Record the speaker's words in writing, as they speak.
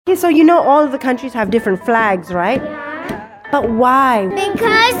So you know all the countries have different flags, right? But why?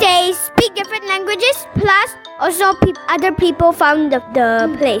 Because they speak different languages, plus also other people found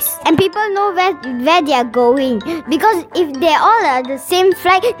the place. And people know where they are going. Because if they all are the same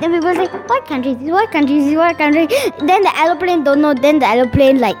flag, then people say, what country is this? What country is this? What country? Then the aeroplane don't know. Then the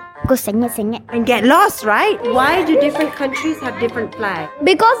aeroplane go sing it. And get lost, right? Why do different countries have different flags?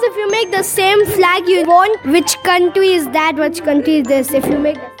 Because if you make the same flag, you want which country is that, which country is this. If you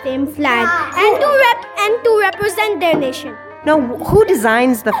make the same flag. And to represent their nation. Now, who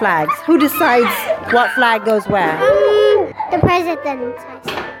designs the flags? Who decides what flag goes where? The president.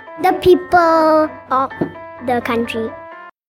 The people of the country.